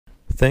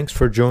Thanks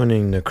for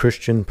joining the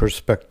Christian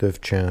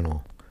Perspective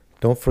channel.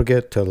 Don't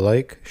forget to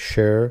like,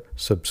 share,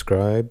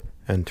 subscribe,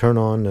 and turn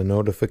on the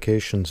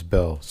notifications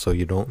bell so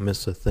you don't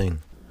miss a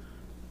thing.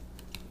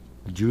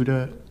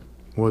 Judah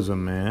was a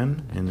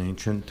man in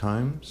ancient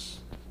times.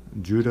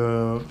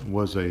 Judah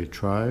was a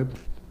tribe.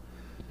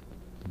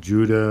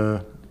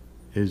 Judah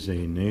is a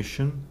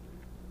nation.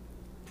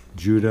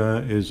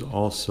 Judah is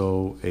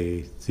also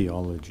a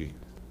theology.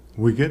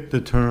 We get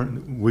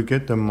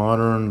the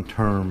modern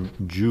term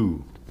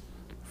Jew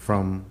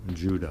from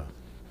Judah.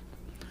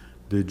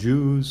 The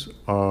Jews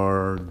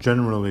are,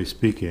 generally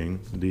speaking,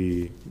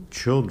 the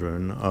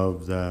children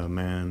of the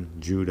man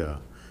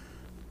Judah.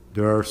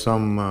 There are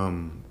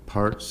some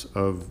parts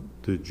of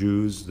the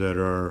Jews that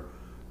are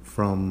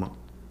from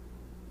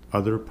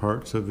other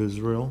parts of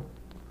Israel,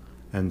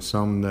 and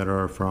some that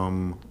are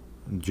from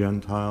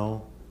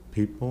Gentile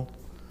people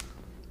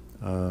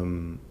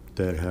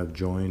that have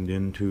joined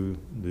into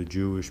the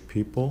Jewish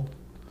people.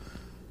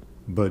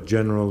 But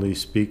generally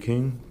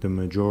speaking, the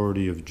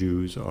majority of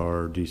Jews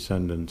are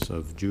descendants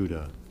of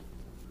Judah,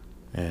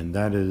 and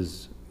that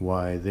is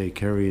why they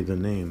carry the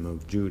name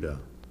of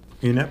Judah.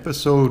 In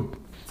episode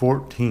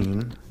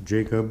 14,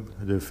 Jacob,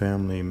 the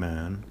family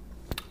man,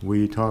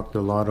 we talked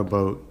a lot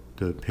about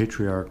the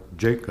patriarch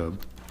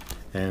Jacob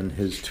and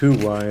his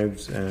 2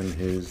 wives and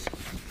his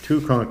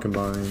 2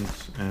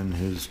 concubines and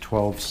his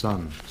 12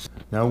 sons.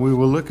 Now we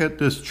will look at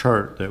this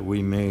chart that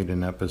we made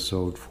in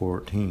episode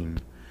 14.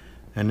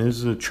 And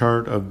is a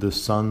chart of the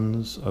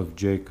sons of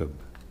Jacob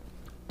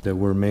that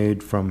were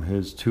made from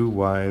his 2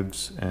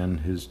 wives and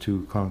his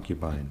 2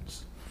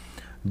 concubines.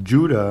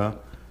 Judah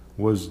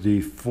was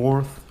the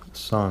 4th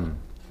son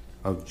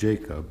of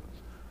Jacob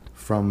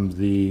from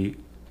the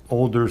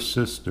older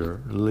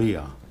sister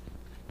Leah.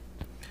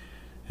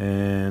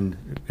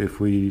 And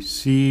if we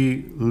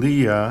see,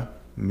 Leah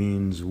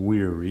means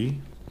weary.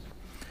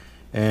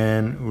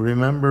 And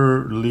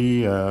remember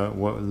Leah,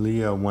 what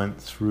Leah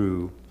went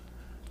through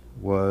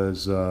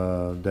was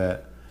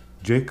that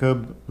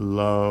Jacob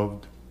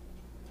loved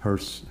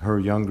her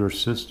younger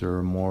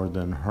sister more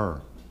than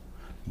her,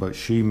 but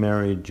she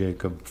married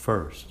Jacob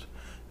first,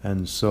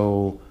 and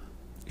so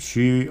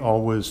she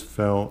always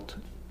felt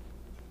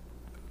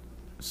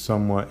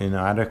somewhat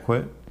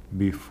inadequate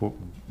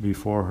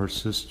before her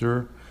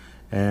sister,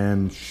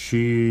 and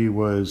she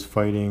was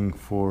fighting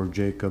for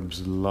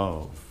Jacob's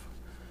love.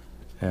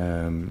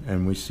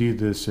 And we see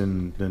this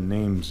in the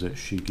names that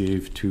she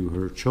gave to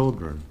her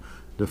children.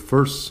 The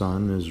first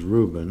son is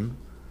Reuben.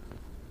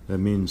 That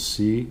means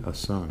see, a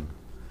son.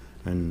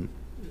 And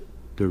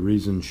the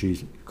reason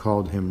she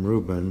called him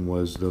Reuben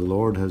was, the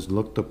Lord has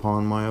looked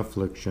upon my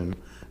affliction,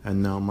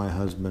 and now my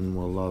husband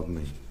will love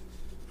me.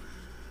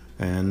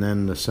 And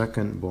then the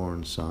second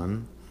born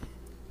son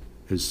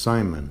is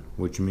Simeon,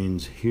 which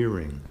means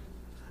hearing.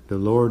 The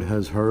Lord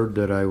has heard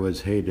that I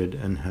was hated,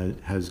 and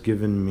has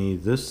given me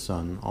this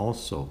son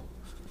also.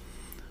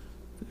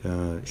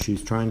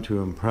 She's trying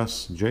to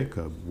impress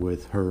Jacob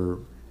with her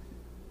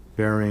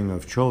bearing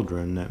of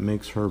children that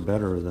makes her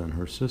better than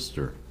her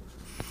sister.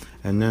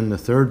 And then the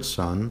third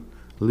son,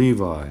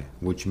 Levi,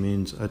 which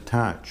means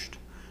attached,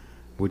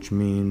 which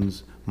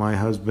means my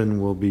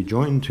husband will be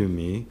joined to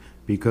me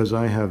because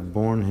I have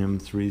borne him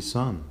 3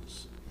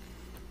 sons.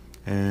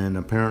 And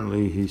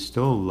apparently he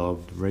still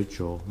loved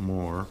Rachel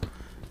more.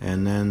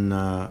 And then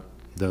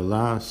the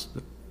last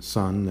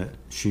son that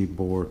she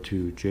bore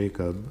to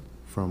Jacob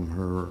from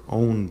her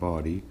own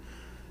body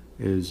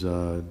is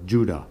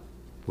Judah,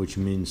 which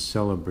means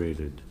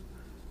celebrated.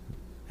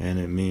 And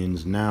it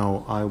means,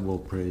 now I will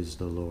praise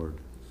the Lord.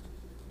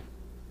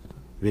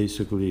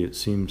 Basically, it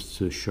seems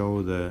to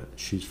show that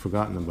she's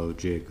forgotten about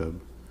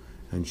Jacob,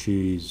 and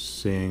she's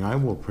saying, I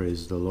will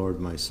praise the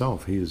Lord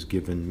myself. He has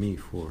given me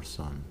 4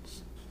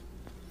 sons.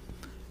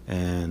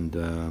 And,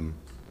 and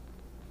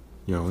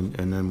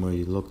then when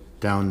you look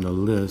down the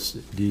list,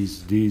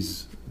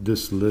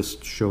 this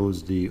list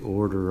shows the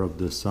order of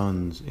the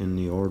sons in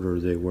the order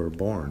they were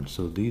born.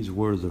 So these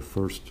were the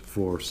first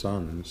 4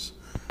 sons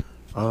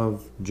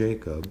of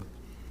Jacob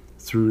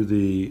through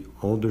the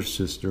older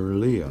sister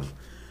Leah.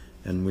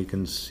 And we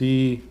can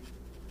see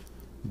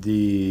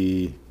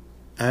the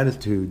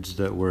attitudes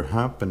that were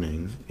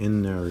happening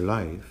in their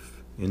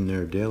life, in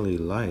their daily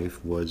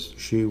life, was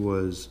she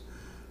was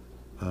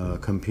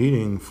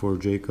competing for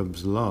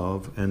Jacob's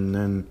love, and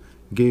then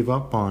gave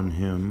up on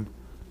him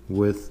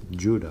with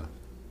Judah.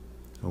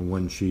 And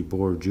when she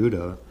bore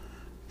Judah,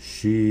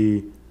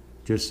 she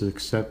just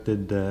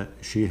accepted that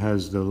she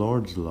has the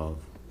Lord's love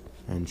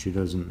and she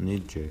doesn't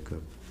need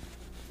Jacob.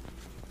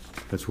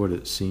 That's what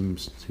it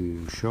seems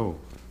to show.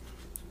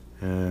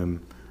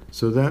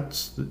 So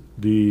that's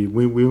we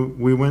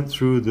went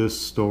through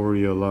this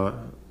story a lot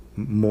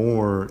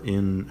more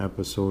in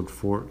episode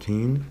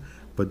 14,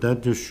 but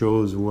that just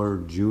shows where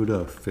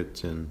Judah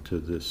fits into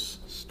this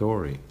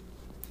story.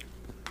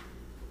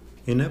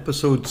 In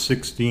episode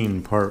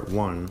 16, part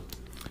 1,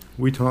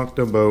 we talked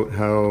about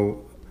how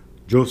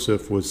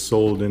Joseph was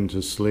sold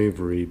into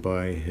slavery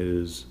by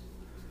his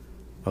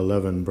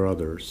 11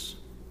 brothers,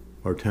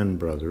 or 10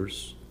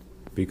 brothers,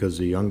 because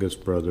the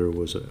youngest brother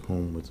was at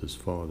home with his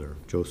father,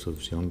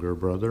 Joseph's younger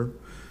brother.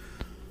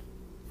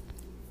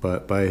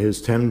 But by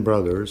his 10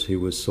 brothers, he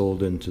was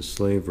sold into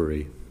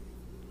slavery.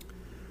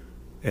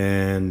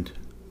 And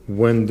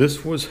when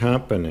this was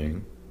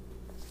happening,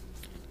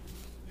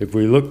 if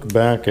we look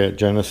back at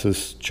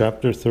Genesis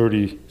chapter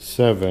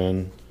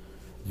 37,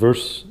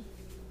 verse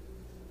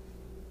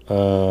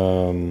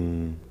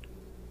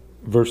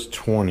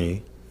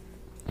 20,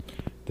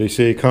 they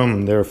say,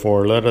 "Come,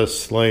 therefore, let us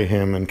slay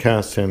him and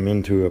cast him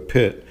into a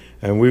pit,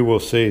 and we will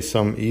say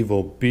some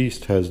evil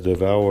beast has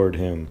devoured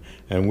him,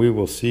 and we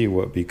will see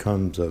what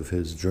becomes of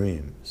his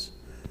dreams."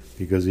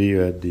 Because he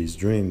had these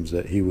dreams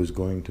that he was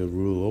going to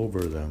rule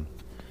over them.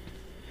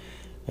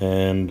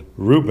 And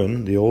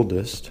Reuben, the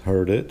oldest,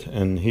 heard it,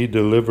 and he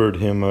delivered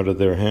him out of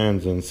their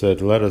hands and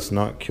said, "Let us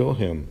not kill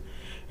him."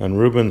 And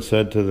Reuben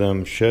said to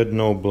them, "Shed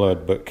no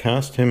blood, but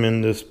cast him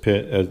in this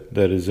pit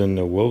that is in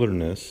the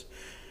wilderness,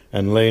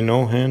 and lay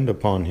no hand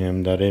upon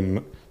him,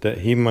 that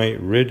he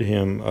might rid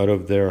him out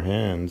of their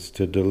hands,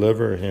 to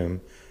deliver him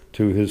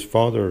to his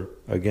father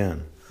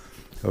again."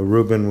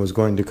 Reuben was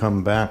going to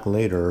come back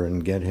later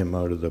and get him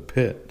out of the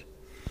pit.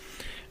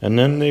 And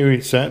then they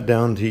sat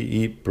down to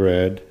eat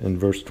bread, in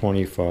verse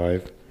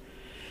 25,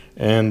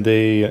 and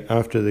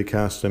after they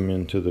cast him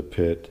into the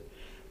pit,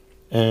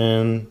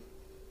 and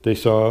they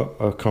saw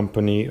a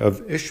company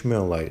of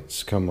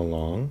Ishmaelites come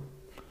along,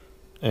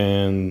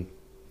 and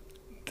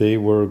they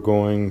were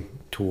going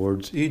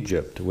towards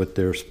Egypt with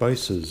their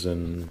spices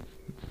and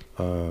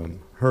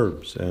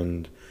herbs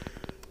and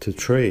to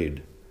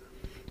trade.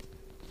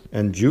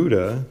 And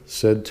Judah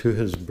said to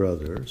his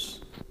brothers,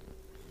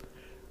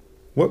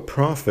 What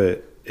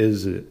profit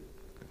is it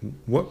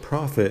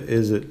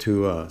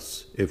to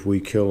us if we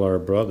kill our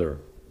brother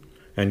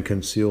and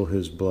conceal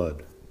his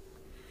blood?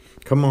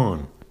 Come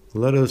on,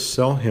 let us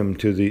sell him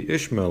to the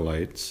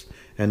Ishmaelites,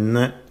 and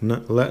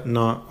let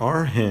not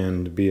our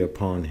hand be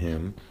upon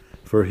him,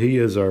 for he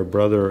is our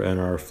brother and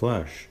our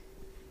flesh.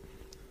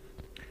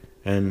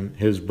 And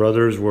his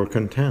brothers were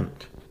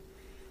content.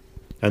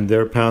 And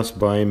there passed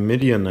by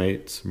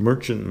Midianites,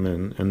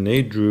 merchantmen, and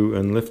they drew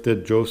and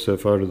lifted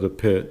Joseph out of the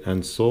pit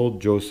and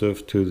sold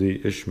Joseph to the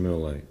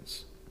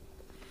Ishmaelites.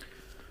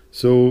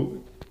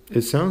 So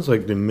it sounds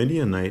like the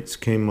Midianites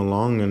came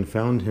along and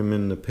found him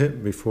in the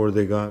pit before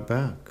they got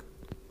back.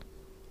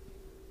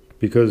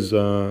 Because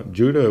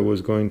Judah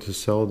was going to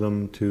sell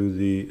them to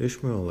the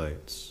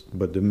Ishmaelites,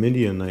 but the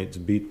Midianites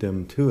beat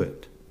them to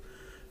it.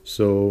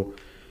 So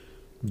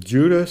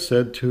Judah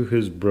said to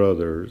his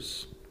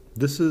brothers,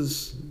 this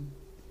is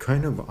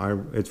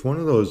it's one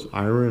of those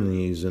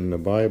ironies in the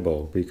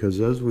Bible, because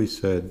as we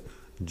said,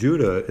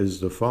 Judah is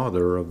the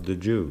father of the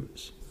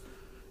Jews.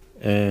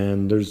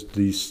 And there's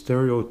the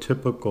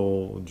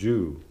stereotypical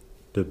Jew,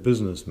 the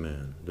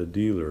businessman, the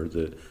dealer,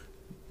 the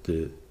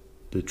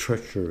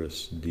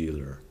treacherous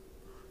dealer,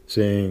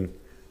 saying,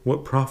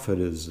 what profit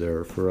is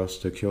there for us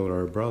to kill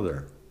our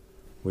brother?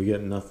 We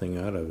get nothing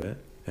out of it,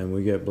 and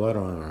we get blood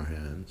on our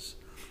hands.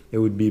 It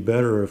would be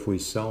better if we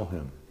sell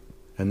him,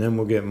 and then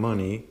we'll get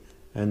money,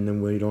 and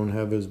then we don't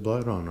have his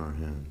blood on our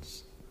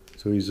hands.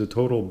 So he's a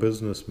total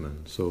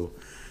businessman. So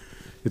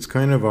it's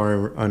kind of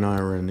an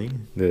irony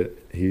that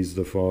he's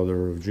the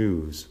father of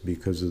Jews,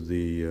 because of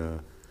the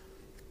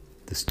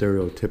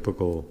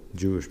stereotypical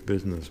Jewish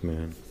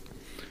businessman.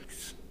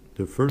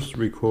 The first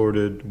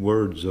recorded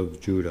words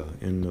of Judah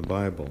in the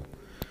Bible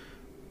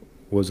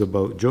was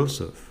about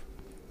Joseph,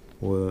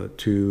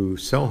 to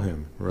sell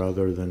him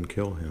rather than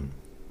kill him.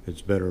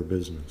 It's better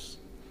business.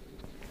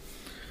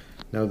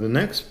 Now the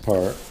next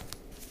part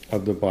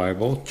of the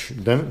Bible,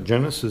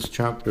 Genesis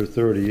chapter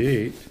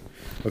 38,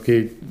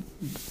 okay,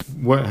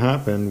 what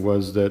happened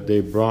was that they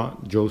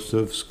brought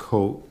Joseph's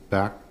coat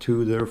back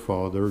to their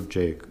father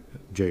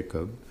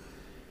Jacob,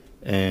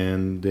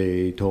 and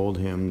they told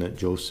him that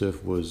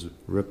Joseph was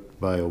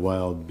ripped by a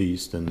wild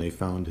beast, and they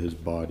found his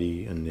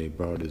body and they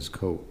brought his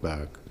coat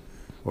back,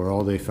 or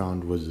all they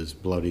found was this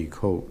bloody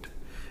coat.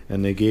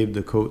 And they gave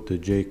the coat to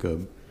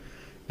Jacob,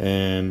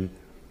 and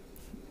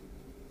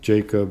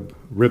Jacob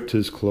ripped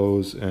his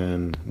clothes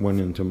and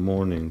went into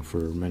mourning for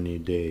many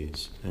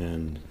days.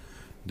 And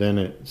then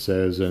it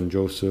says, and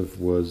Joseph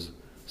was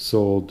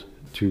sold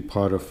to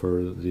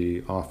Potiphar,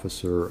 the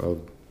officer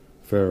of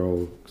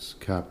Pharaoh's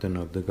captain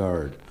of the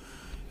guard.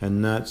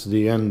 And that's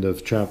the end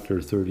of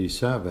chapter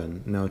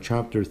 37. Now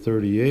chapter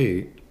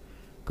 38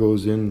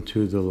 goes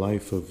into the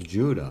life of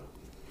Judah.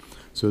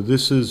 So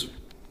this is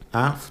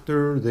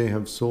after they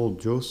have sold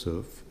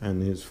Joseph,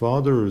 and his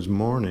father is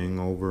mourning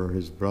over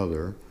his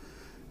brother,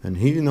 and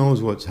he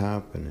knows what's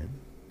happening.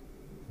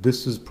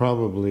 This has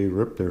probably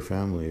ripped their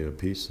family to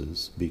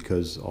pieces,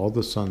 because all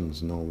the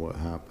sons know what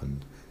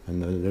happened.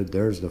 And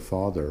there's the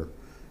father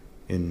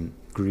in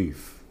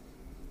grief.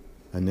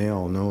 And they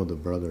all know the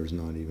brother's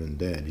not even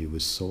dead. He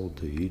was sold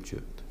to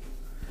Egypt.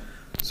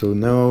 So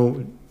now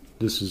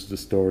this is the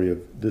story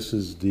of, this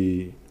is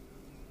the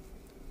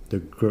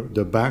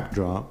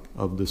backdrop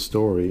of the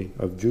story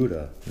of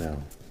Judah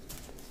now.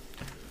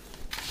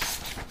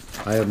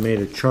 I have made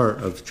a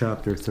chart of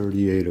chapter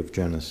 38 of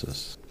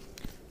Genesis.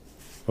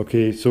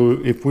 Okay, so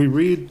if we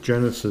read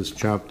Genesis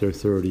chapter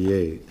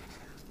 38,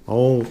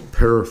 I'll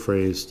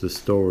paraphrase the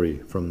story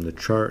from the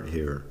chart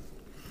here.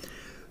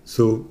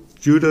 So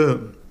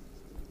Judah,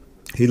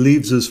 he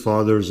leaves his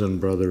fathers and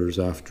brothers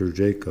after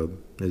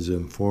Jacob is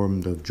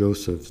informed of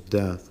Joseph's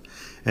death,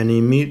 and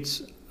he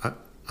meets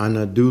an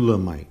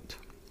Adullamite.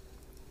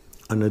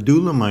 An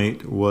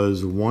Adullamite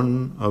was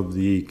one of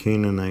the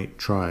Canaanite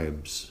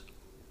tribes.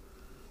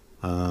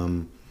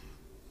 This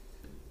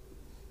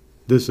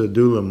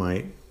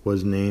Adullamite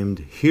was named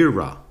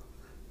Hira,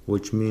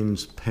 which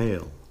means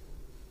pale.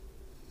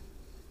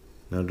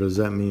 Now, does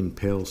that mean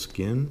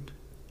pale-skinned?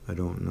 I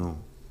don't know.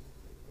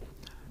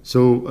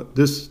 So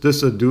this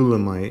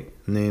Adullamite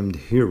named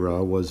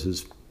Hira was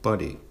his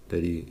buddy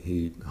that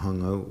he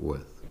hung out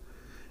with.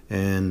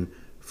 And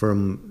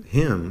from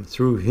him,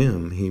 through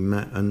him, he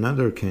met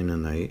another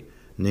Canaanite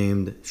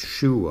named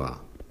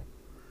Shua.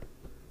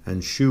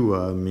 And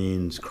Shua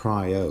means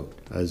cry out,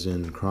 as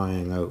in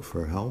crying out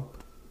for help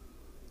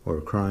or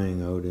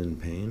crying out in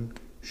pain.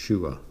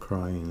 Shua,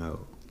 crying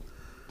out.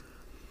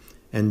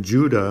 And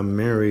Judah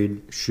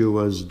married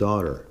Shua's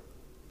daughter.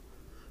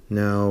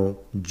 Now,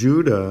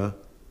 Judah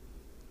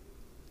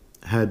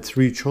had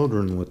 3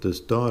 children with this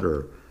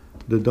daughter.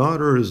 The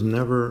daughter is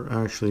never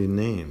actually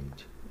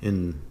named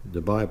in the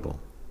Bible.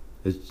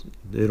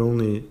 It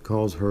only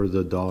calls her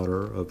the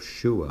daughter of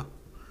Shua.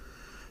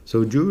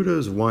 So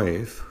Judah's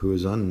wife, who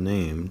is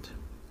unnamed,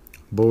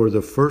 bore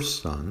the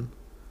first son,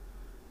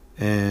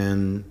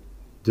 and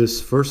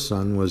this first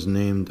son was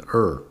named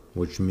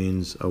which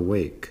means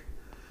awake.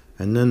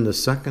 And then the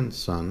second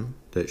son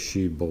that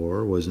she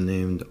bore was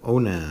named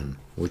Onan,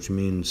 which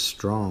means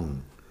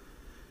strong.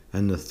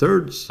 And the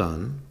third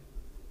son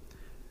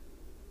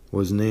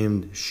was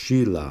named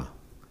Shelah,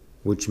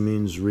 which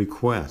means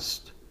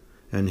request.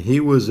 And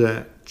he was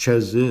at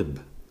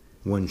Chezib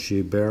when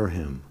she bare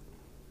him.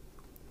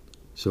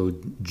 So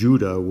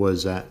Judah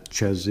was at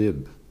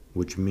Chezib,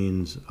 which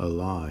means a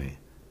lie,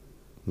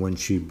 when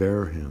she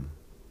bare him.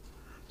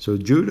 So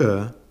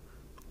Judah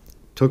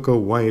took a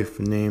wife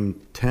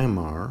named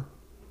Tamar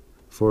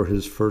for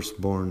his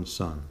firstborn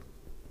son.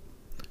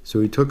 So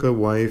he took a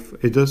wife.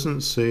 It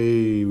doesn't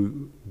say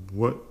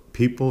what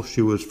people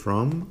she was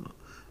from.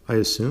 I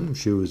assume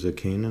she was a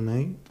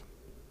Canaanite,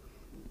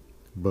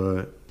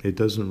 but it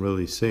doesn't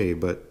really say.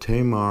 But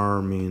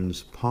Tamar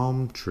means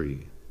palm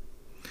tree.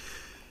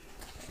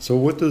 So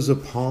what does a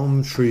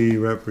palm tree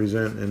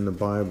represent in the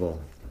Bible?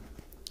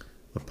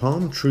 A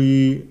palm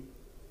tree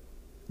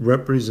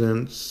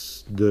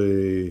represents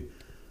the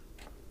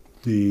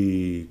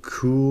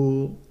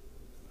cool.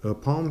 A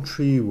palm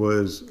tree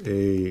was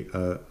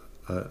a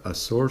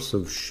source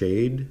of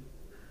shade,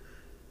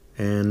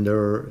 and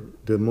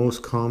the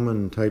most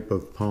common type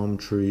of palm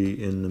tree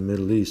in the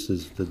Middle East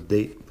is the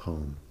date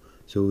palm.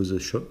 So it was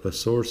a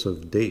source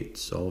of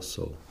dates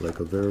also, like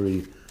a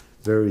very,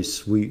 very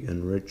sweet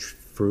and rich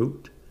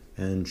fruit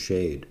and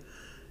shade.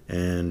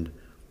 And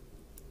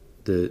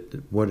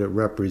what it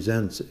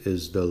represents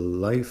is the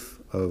life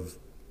of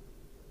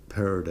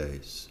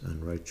paradise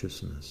and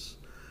righteousness.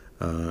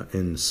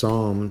 In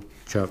Psalm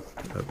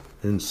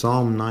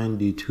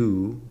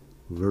 92,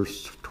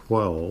 verse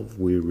 12,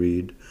 we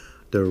read,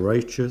 "The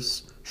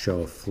righteous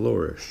shall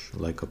flourish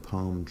like a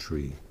palm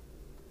tree."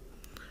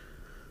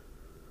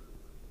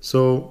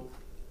 So,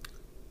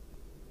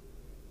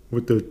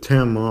 with the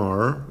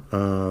Tamar,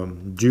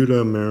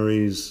 Judah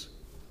marries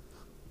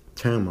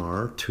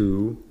Tamar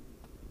to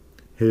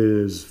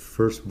his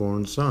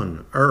firstborn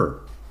son,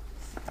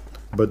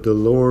 But the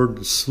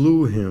Lord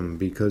slew him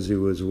because he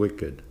was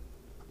wicked.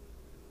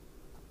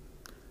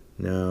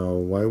 Now,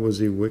 why was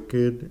he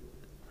wicked?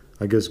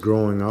 I guess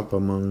growing up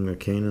among the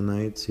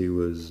Canaanites, he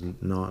was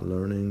not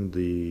learning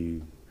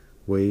the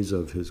ways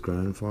of his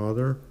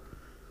grandfather,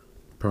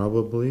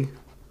 probably.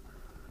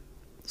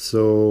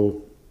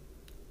 So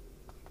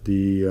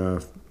the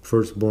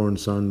firstborn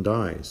son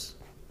dies.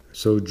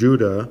 So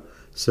Judah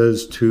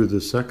says to the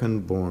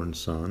second-born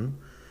son,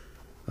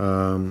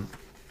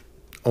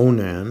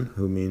 Onan,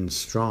 who means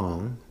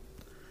strong,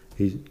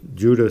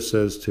 Judah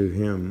says to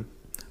him,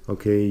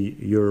 okay,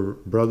 your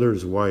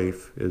brother's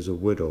wife is a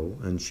widow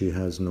and she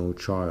has no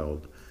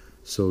child,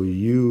 so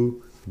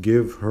you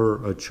give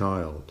her a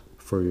child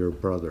for your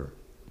brother.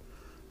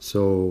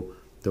 So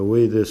the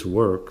way this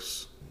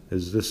works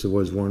is this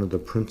was one of the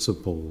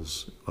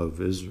principles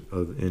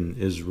in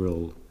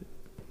Israel.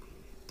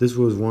 This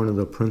was one of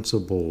the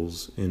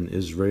principles in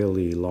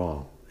Israeli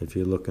law. If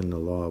you look in the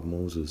law of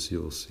Moses,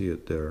 you'll see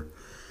it there.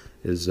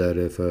 Is that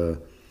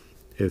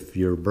if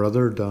your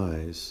brother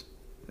dies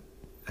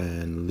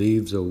and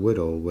leaves a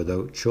widow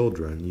without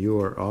children, you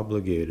are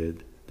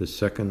obligated, the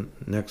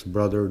next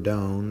brother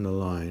down the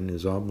line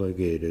is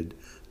obligated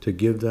to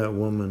give that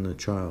woman a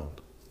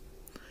child.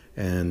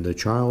 And the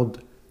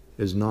child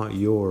is not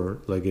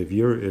like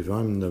if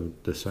I'm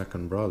the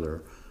second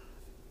brother,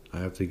 I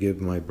have to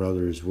give my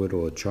brother's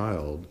widow a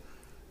child.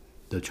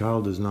 The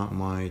child is not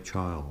my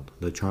child.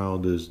 The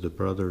child is the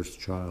brother's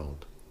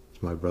child.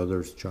 It's my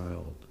brother's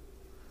child.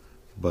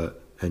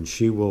 and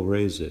she will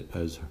raise it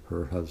as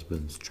her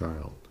husband's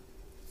child.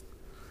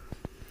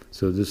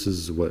 So this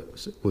is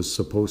what was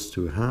supposed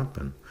to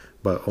happen.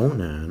 But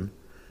Onan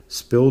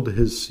spilled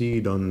his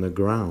seed on the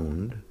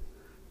ground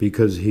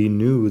because he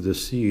knew the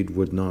seed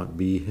would not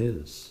be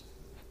his.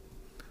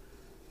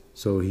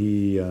 So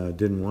he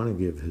didn't want to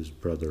give his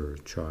brother a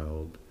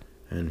child,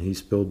 and he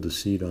spilled the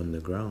seed on the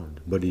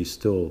ground. But he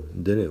still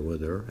did it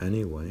with her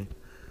anyway.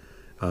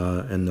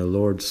 And the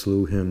Lord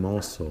slew him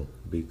also,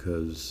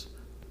 because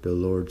the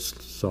Lord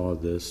saw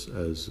this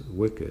as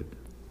wicked.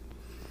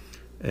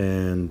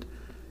 And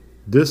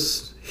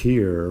this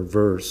here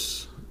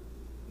verse,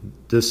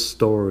 this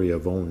story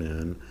of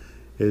Onan,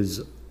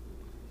 is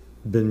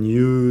been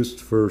used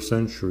for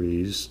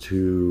centuries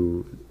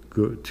to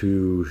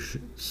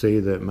say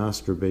that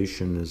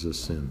masturbation is a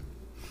sin.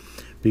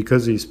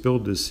 Because he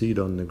spilled his seed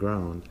on the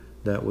ground,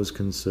 that was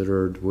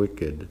considered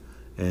wicked,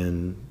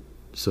 and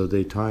so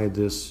they tie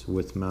this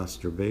with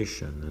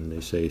masturbation, and they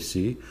say,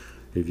 see,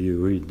 if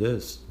you read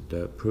this,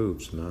 that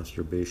proves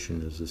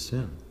masturbation is a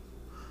sin.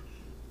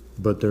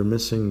 But they're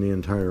missing the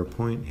entire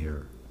point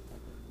here.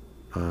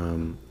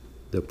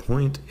 The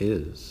point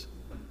is,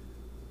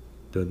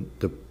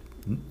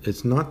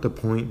 it's not the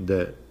point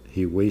that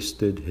he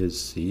wasted his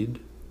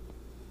seed.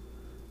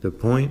 The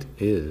point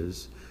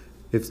is,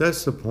 if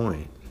that's the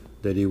point,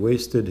 that he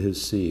wasted his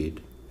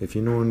seed, if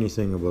you know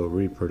anything about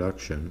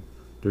reproduction,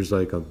 there's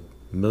like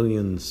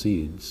 1,000,000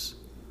 seeds,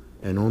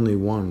 and only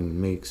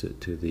one makes it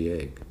to the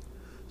egg.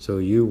 So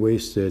you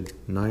wasted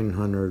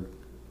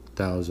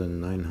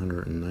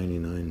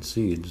 900,999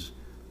 seeds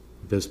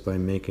just by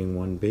making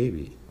one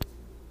baby.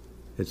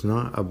 It's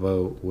not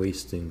about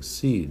wasting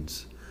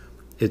seeds.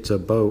 It's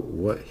about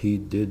what he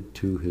did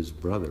to his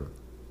brother,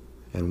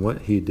 and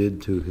what he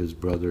did to his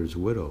brother's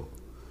widow.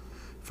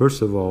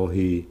 First of all,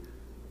 he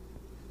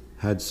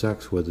had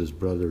sex with his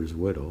brother's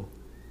widow,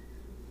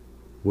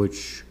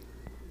 which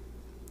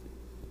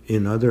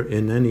in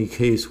any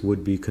case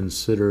would be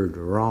considered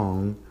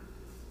wrong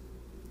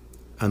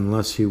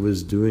unless he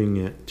was doing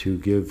it to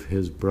give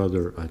his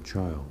brother a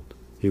child.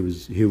 He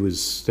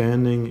was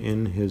standing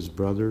in his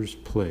brother's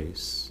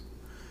place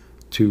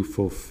to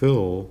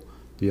fulfill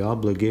the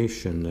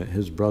obligation that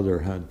his brother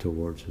had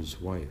towards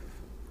his wife.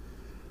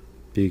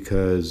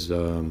 Because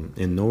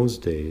in those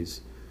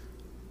days,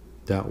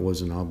 that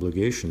was an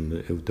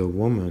obligation. The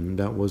woman,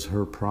 that was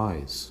her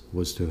prize,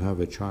 was to have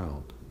a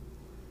child.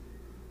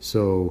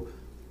 So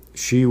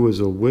she was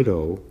a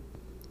widow,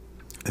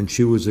 and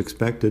she was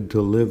expected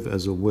to live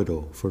as a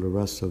widow for the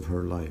rest of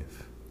her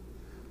life.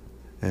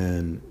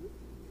 And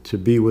to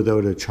be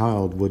without a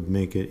child would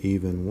make it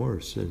even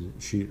worse.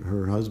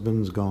 Her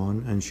husband's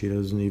gone, and she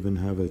doesn't even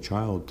have a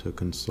child to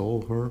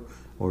console her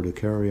or to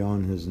carry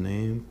on his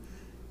name,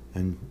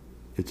 and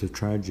it's a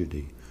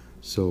tragedy.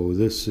 So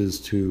this is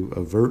to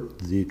avert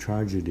the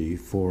tragedy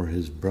for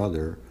his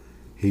brother.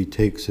 He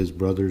takes his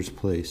brother's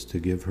place to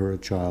give her a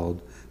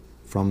child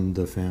from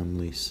the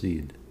family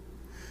seed.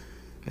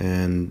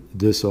 And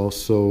this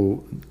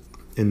also,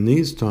 in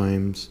these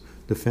times,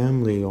 the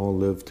family all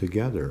lived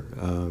together.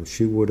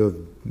 She would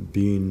have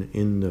been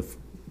in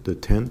the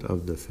tent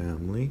of the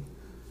family,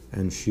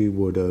 and she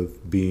would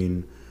have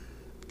been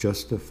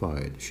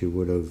justified. She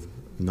would have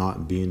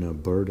not been a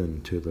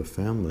burden to the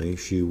family.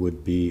 She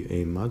would be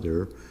a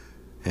mother,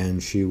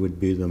 and she would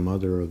be the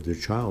mother of the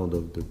child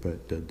of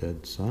the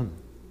dead son.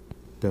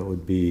 That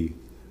would be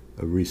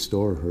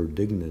restore her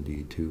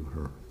dignity to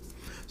her.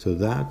 So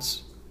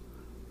that's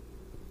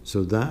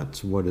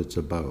what it's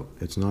about.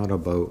 It's not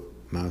about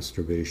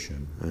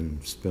masturbation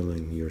and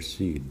spilling your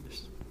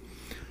seeds.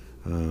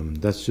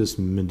 That's just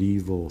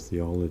medieval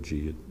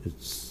theology.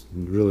 It's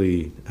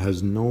really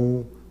has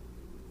no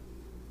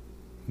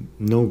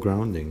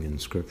grounding in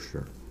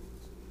Scripture.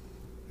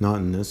 Not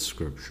in this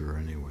Scripture,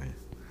 anyway.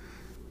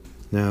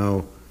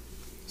 Now,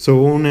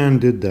 so Onan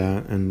did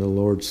that, and the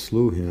Lord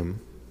slew him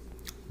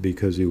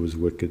because he was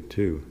wicked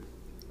too.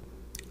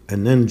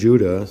 And then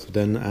Judah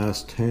then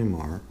asked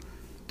Tamar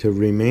to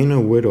remain a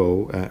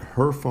widow at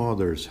her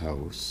father's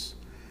house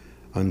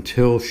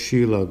until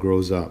Shelah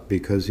grows up,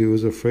 because he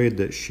was afraid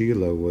that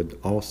Shelah would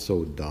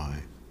also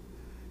die.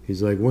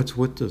 He's like, what's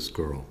with this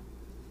girl?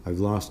 I've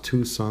lost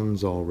 2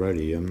 sons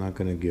already. I'm not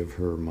going to give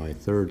her my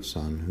 3rd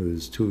son,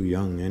 who's too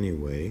young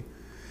anyway.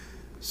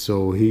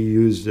 So he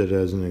used it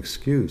as an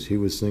excuse. He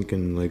was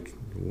thinking, like,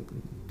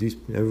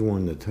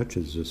 everyone that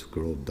touches this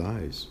girl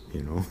dies,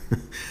 you know.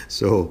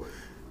 So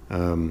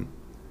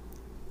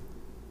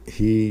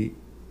he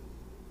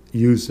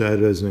used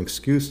that as an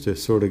excuse to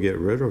sort of get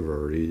rid of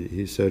her.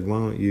 He said, why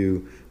don't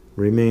you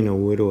remain a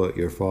widow at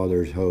your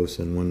father's house,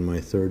 and when my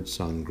 3rd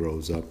son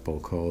grows up, I'll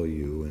call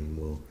you and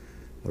we'll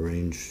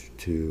arrange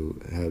to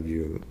have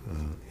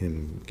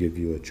him give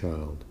you a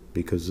child,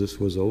 because this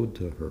was owed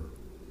to her.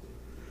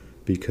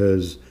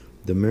 Because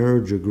the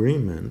marriage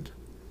agreement,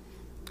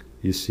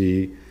 you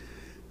see,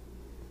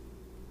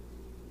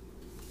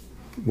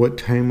 what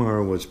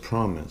Tamar was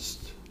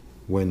promised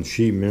when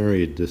she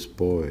married this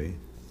boy,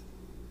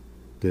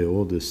 the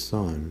oldest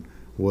son,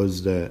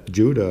 was that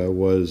Judah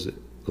was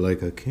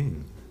like a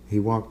king. He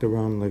walked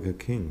around like a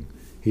king.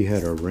 He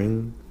had a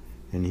ring,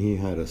 and he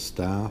had a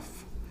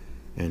staff,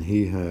 and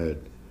he had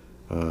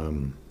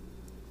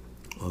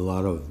a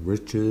lot of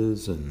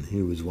riches, and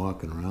he was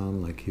walking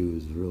around like he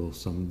was real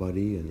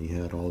somebody, and he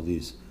had all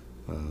these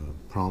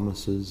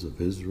promises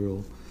of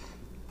Israel.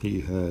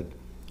 He had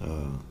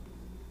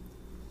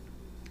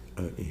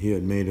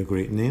made a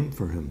great name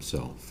for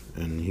himself,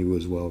 and he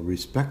was well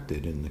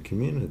respected in the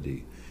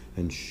community.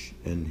 And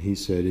he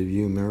said, if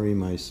you marry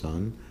my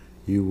son,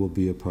 you will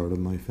be a part of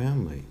my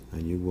family,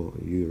 and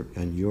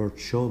your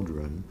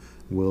children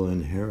will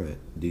inherit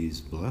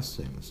these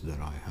blessings that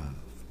I have.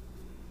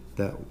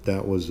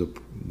 That was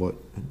what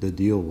the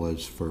deal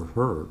was for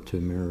her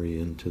to marry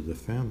into the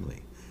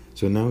family.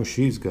 So now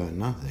she's got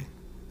nothing,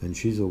 and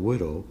she's a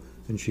widow,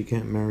 and she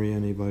can't marry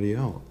anybody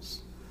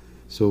else.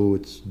 So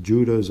it's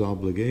Judah's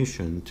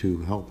obligation to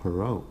help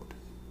her out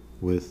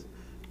with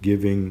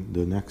giving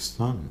the next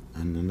son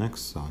and the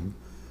next son,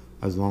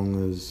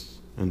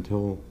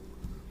 until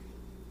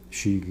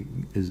she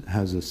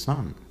has a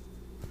son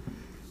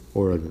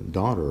or a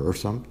daughter or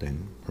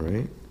something,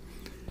 right?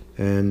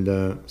 And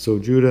so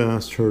Judah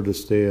asked her to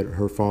stay at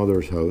her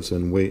father's house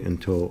and wait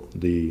until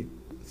the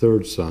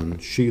third son,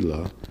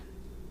 Shelah,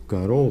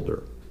 got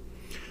older.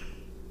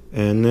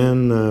 And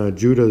then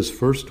Judah's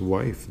first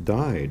wife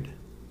died.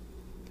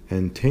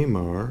 And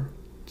Tamar,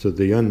 so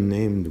the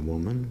unnamed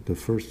woman, the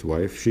first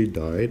wife, she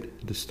died.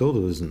 It still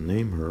doesn't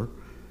name her.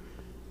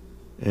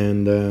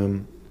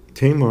 And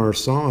Tamar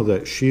saw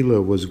that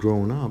Shelah was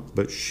grown up,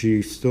 but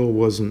she still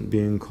wasn't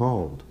being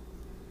called.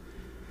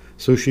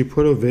 So she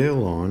put a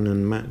veil on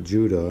and met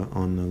Judah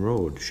on the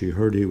road. She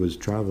heard he was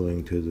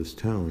traveling to this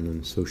town,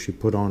 and so she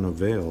put on a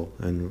veil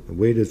and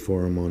waited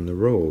for him on the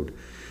road.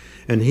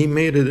 And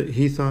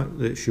he thought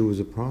that she was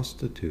a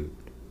prostitute.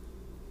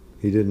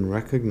 He didn't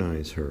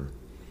recognize her.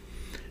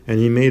 And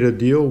he made a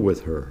deal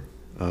with her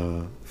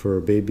for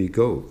a baby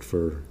goat,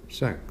 for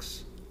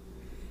sex.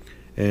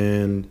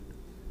 And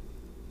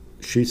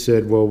she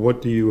said, well,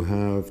 what do you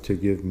have to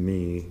give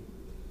me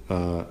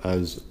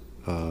as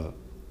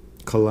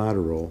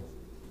collateral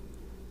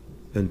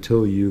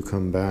until you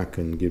come back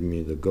and give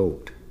me the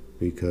goat?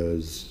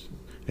 Because,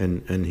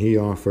 and he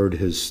offered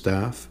his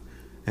staff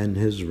and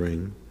his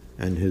ring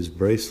and his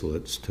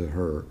bracelets to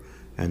her,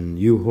 and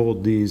you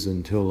hold these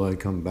until I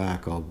come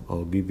back.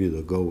 I'll give you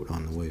the goat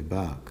on the way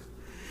back.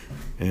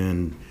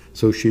 And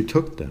so she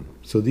took them.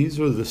 So these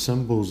are the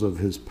symbols of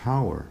his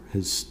power.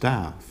 His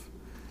staff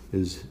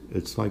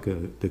it's like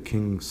the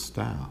king's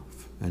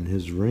staff, and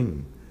his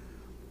ring.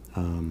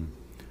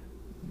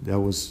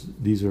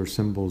 These are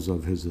symbols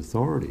of his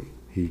authority.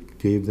 He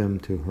gave them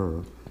to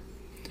her,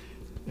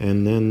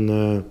 and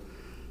then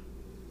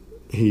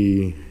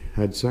he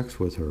had sex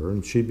with her,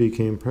 and she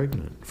became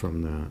pregnant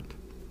from that.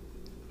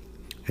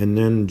 And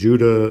then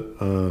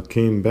Judah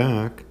came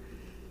back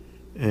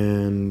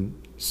and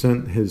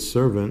sent his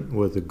servant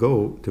with a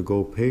goat to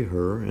go pay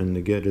her and to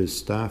get his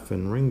staff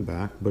and ring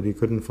back, but he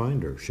couldn't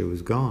find her. She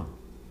was gone.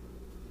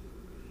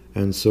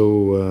 And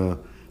so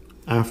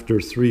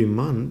after 3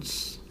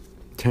 months,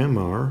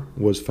 Tamar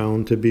was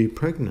found to be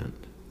pregnant.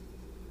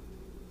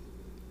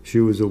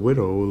 She was a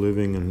widow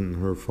living in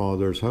her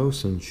father's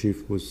house, and she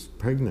was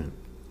pregnant.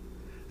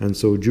 And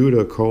so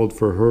Judah called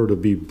for her to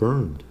be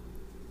burned.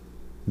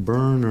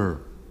 Burn her.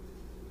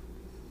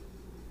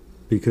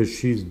 Because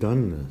she's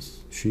done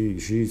this.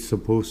 She's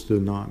supposed to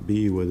not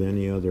be with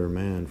any other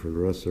man for the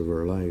rest of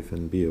her life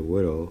and be a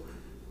widow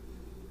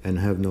and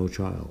have no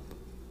child.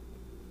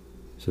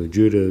 So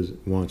Judah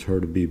wants her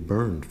to be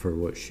burned for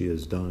what she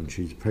has done.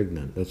 She's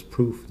pregnant. That's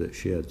proof that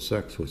she had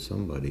sex with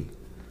somebody.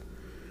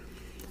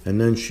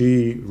 And then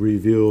she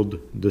revealed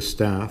the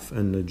staff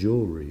and the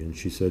jewelry. And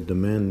she said, the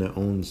man that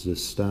owns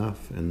this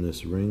staff and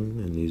this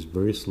ring and these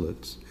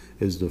bracelets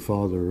is the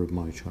father of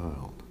my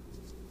child.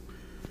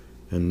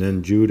 And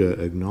then Judah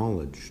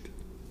acknowledged.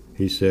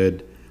 He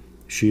said,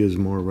 she is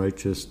more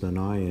righteous than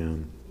I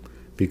am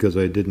because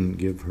I didn't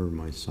give her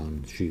my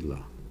son,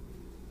 Shelah.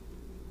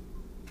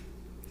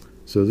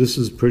 So this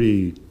is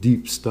pretty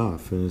deep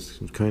stuff, and it's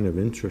kind of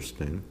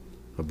interesting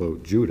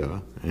about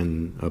Judah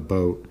and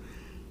about...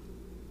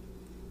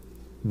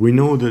 We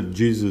know that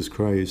Jesus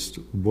Christ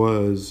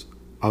was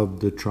of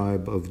the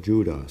tribe of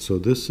Judah. So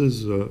this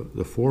is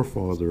the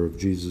forefather of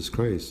Jesus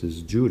Christ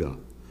is Judah.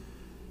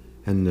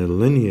 And the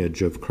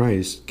lineage of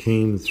Christ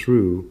came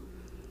through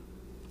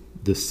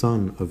the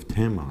son of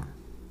Tamar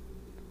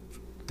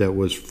that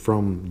was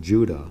from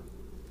Judah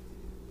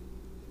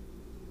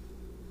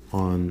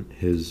on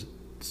his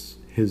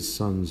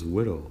son's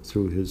widow,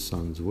 through his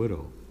son's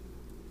widow.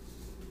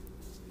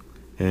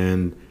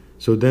 And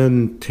so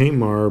then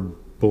Tamar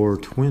bore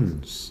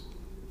twins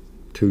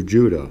to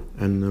Judah,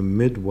 and the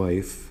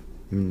midwife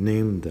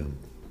named them.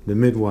 The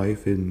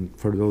midwife,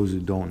 for those who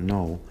don't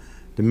know,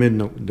 the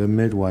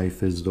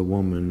midwife is the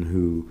woman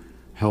who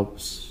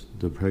helps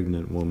the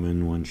pregnant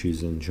woman when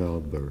she's in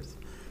childbirth.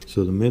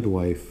 So the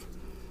midwife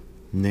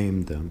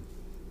named them.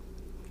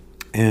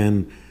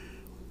 And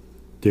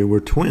they were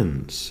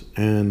twins.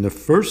 And the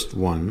first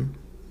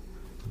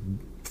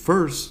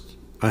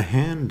a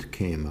hand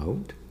came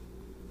out,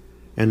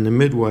 and the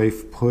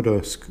midwife put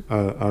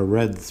a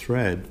red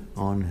thread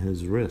on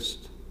his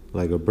wrist,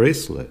 like a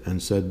bracelet,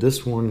 and said,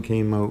 this one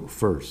came out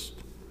first.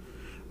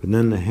 And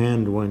then the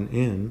hand went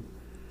in,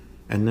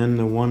 and then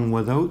the one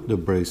without the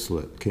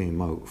bracelet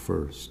came out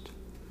first.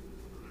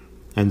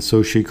 And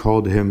so she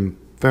called him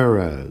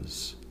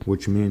Phares,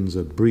 which means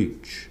a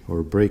breach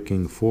or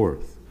breaking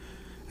forth.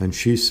 And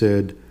she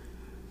said,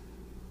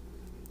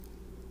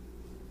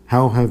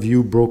 how have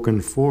you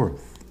broken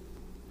forth?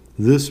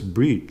 This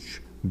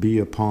breach be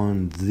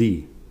upon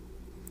thee.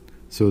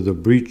 So the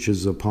breach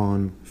is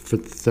upon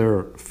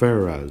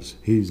Phares.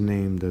 He's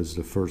named as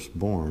the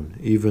firstborn,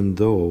 even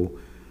though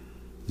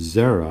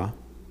Zerah,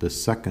 the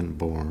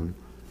secondborn,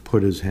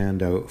 put his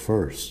hand out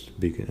first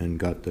and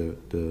got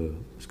the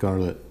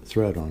scarlet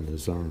thread on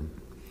his arm.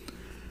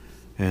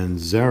 And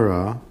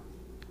Zerah,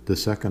 the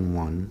second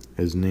one,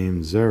 is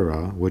named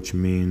Zerah, which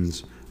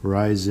means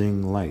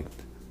rising light,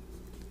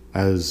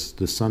 as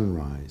the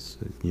sunrise.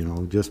 You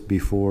know, just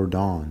before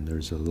dawn,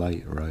 there's a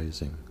light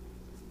rising.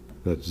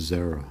 That's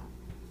Zerah.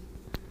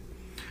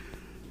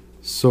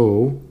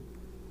 So,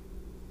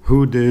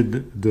 who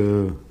did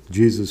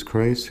Jesus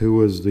Christ? Who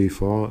was the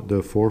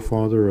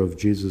forefather of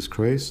Jesus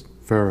Christ?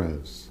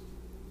 Phares.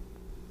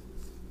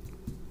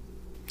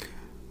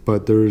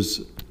 But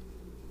this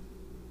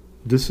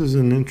is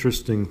an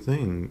interesting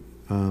thing.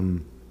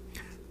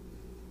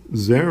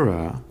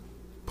 Zerah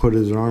put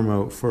his arm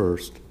out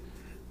first.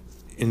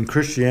 In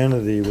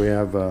Christianity, we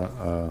have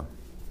a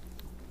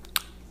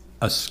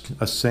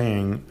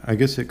saying, I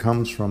guess it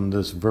comes from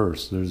this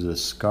verse, there's a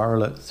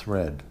scarlet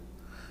thread.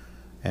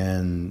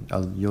 And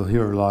you'll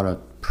hear a lot of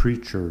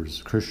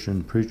preachers,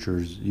 Christian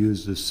preachers,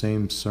 use the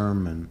same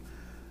sermon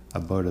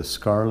about a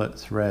scarlet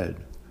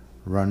thread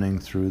running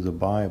through the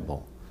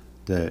Bible.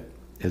 That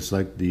it's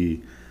like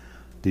the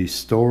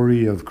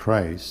story of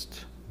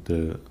Christ,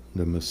 the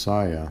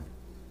Messiah,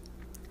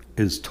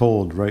 is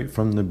told right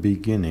from the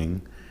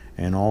beginning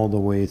and all the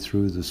way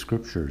through the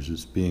scriptures.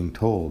 It's being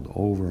told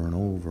over and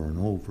over and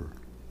over.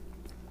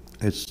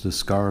 It's the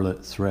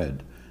scarlet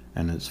thread,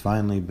 and it's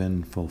finally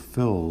been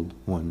fulfilled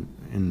when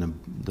in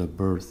the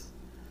birth,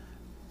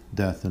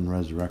 death, and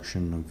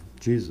resurrection of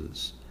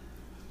Jesus.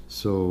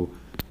 So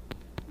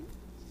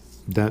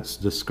that's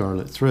the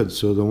scarlet thread.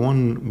 So the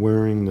one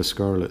wearing the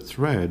scarlet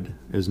thread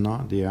is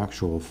not the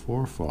actual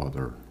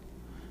forefather.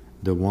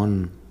 The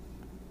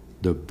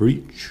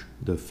breach,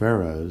 the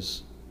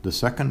Phares, the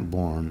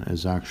secondborn,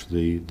 is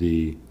actually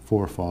the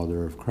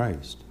forefather of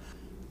Christ.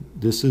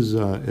 This is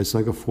it's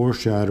like a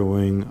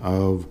foreshadowing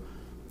of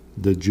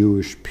the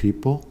Jewish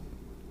people,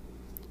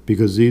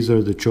 because these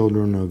are the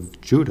children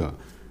of Judah.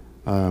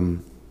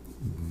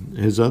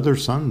 His other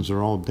sons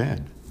are all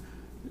dead.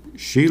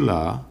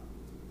 Shelah,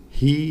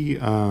 he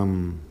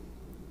went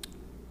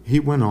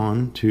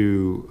on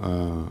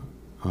to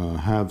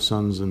have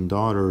sons and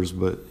daughters,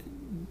 but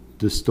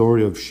the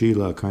story of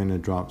Shelah kind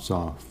of drops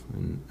off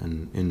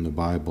in the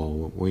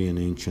Bible, way in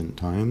ancient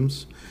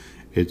times.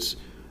 It's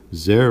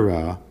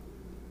Zerah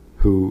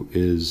who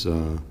is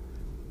the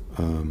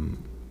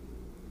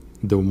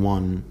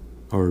one,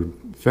 or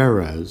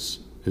Phares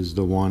is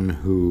the one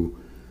who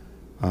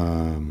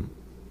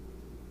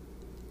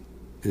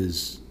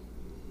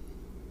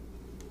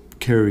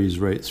carries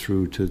right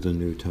through to the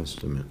New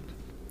Testament.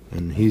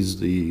 And he's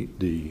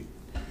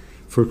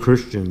for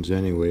Christians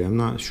anyway, I'm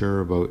not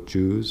sure about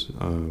Jews,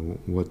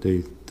 what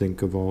they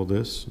think of all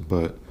this,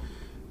 but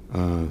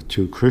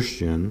to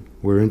Christian,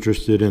 we're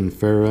interested in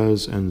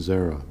Phares and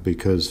Zerah,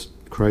 because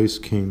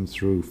Christ came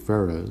through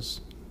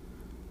Phares,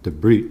 the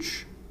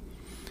breach,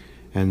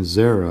 and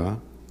Zerah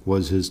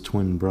was his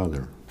twin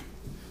brother.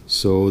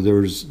 So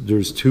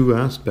there's two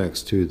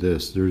aspects to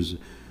this.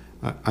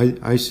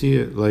 I see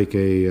it like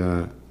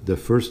the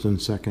first and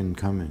second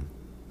coming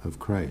of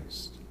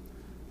Christ.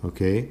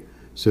 Okay,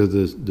 so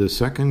the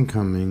second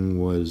coming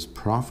was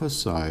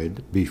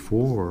prophesied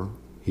before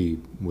he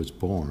was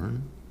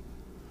born,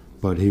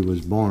 but he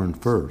was born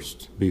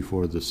first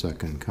before the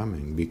second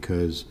coming,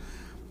 because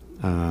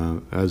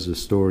as the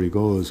story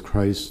goes,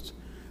 Christ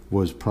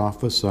was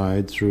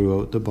prophesied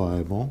throughout the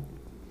Bible,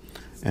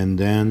 and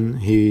then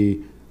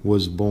he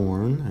was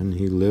born and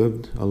he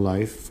lived a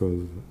life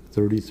of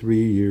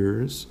 33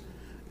 years,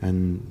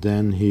 and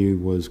then he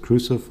was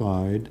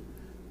crucified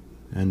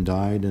and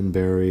died and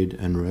buried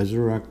and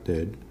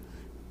resurrected,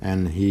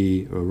 and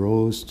he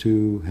arose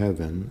to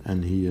heaven,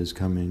 and he is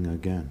coming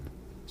again.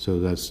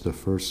 So that's the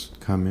first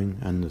coming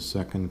and the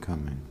second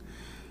coming.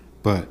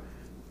 But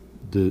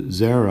the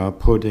Zerah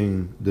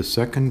putting the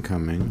second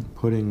coming,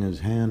 putting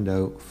his hand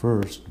out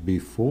first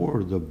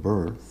before the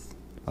birth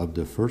of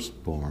the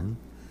firstborn,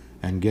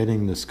 and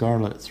getting the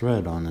scarlet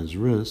thread on his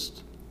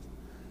wrist,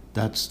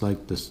 that's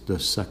like the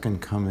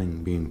second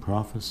coming being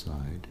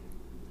prophesied.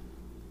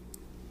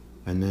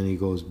 And then he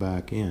goes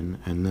back in,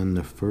 and then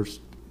the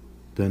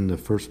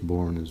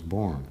firstborn is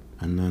born,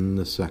 and then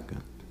the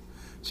second.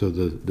 So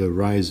the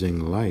rising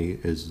light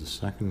is the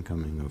second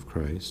coming of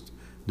Christ.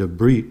 The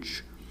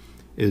breach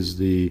is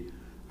the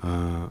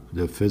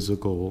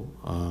physical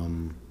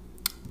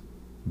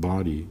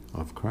body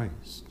of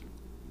Christ.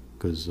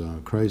 Because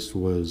Christ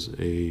was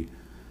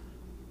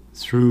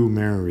through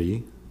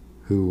Mary,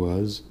 who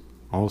was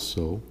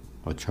also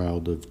a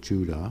child of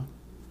Judah,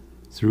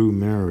 through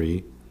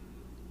Mary,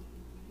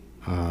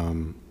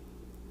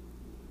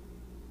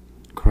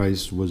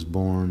 Christ was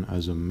born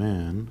as a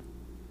man,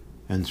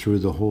 and through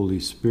the Holy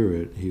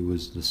Spirit, he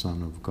was the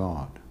Son of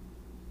God,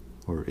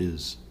 or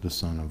is the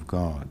Son of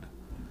God.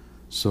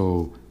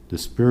 So the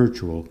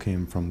spiritual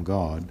came from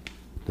God,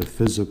 the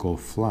physical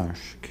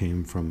flesh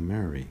came from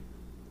Mary.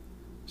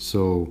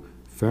 So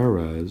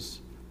Phares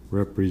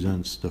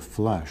represents the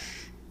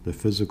flesh, the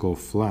physical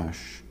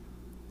flesh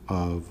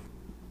of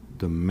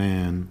the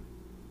man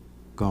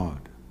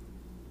God.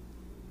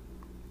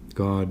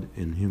 God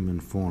in human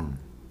form,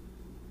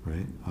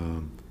 right?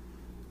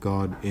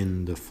 God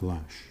in the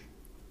flesh.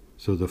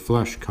 So the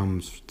flesh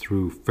comes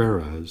through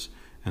Phares,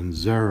 and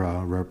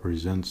Zerah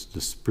represents the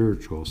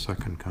spiritual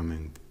second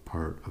coming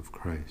part of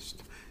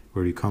Christ,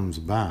 where he comes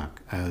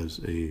back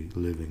as a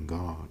living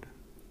God.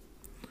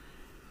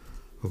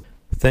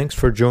 Thanks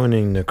for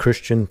joining the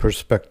Christian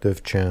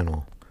Perspective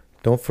channel.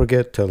 Don't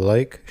forget to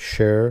like,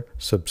 share,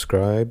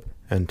 subscribe,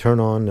 and turn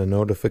on the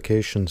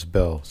notifications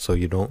bell so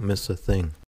you don't miss a thing.